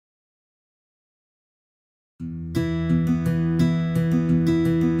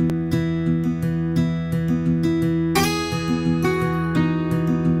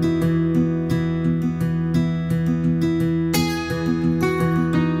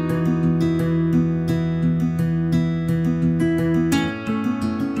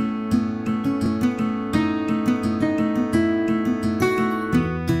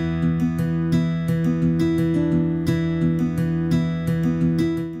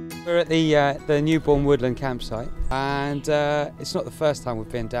We're at the Newbourne woodland campsite, and it's not the first time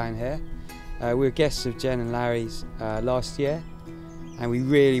we've been down here. We were guests of Jen and Larry's last year, and we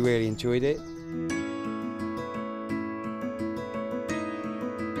really enjoyed it.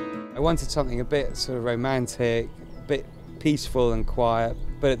 I wanted something a bit sort of romantic, a bit peaceful and quiet,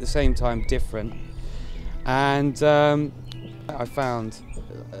 but at the same time different. And I found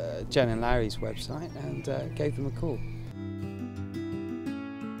Jen and Larry's website and gave them a call.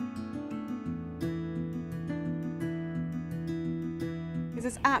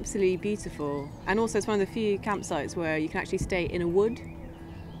 It's absolutely beautiful, and also it's one of the few campsites where you can actually stay in a wood,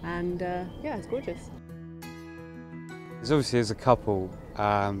 and yeah, it's gorgeous. Obviously, as a couple,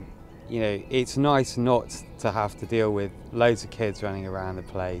 you know, it's nice not to have to deal with loads of kids running around the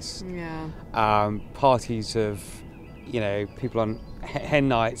place. Yeah. Parties of, you know, people on hen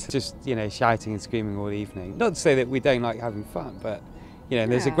nights, just, you know, shouting and screaming all evening. Not to say that we don't like having fun, but, you know,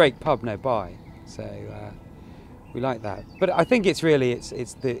 there's a great pub nearby, so we like that. But I think it's really it's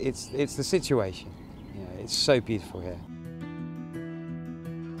the situation. You know, it's so beautiful here.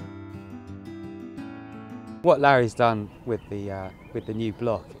 What Larry's done with the new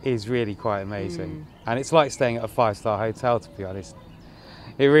block is really quite amazing, and it's like staying at a 5-star hotel, to be honest.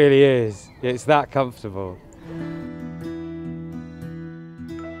 It really is. It's that comfortable.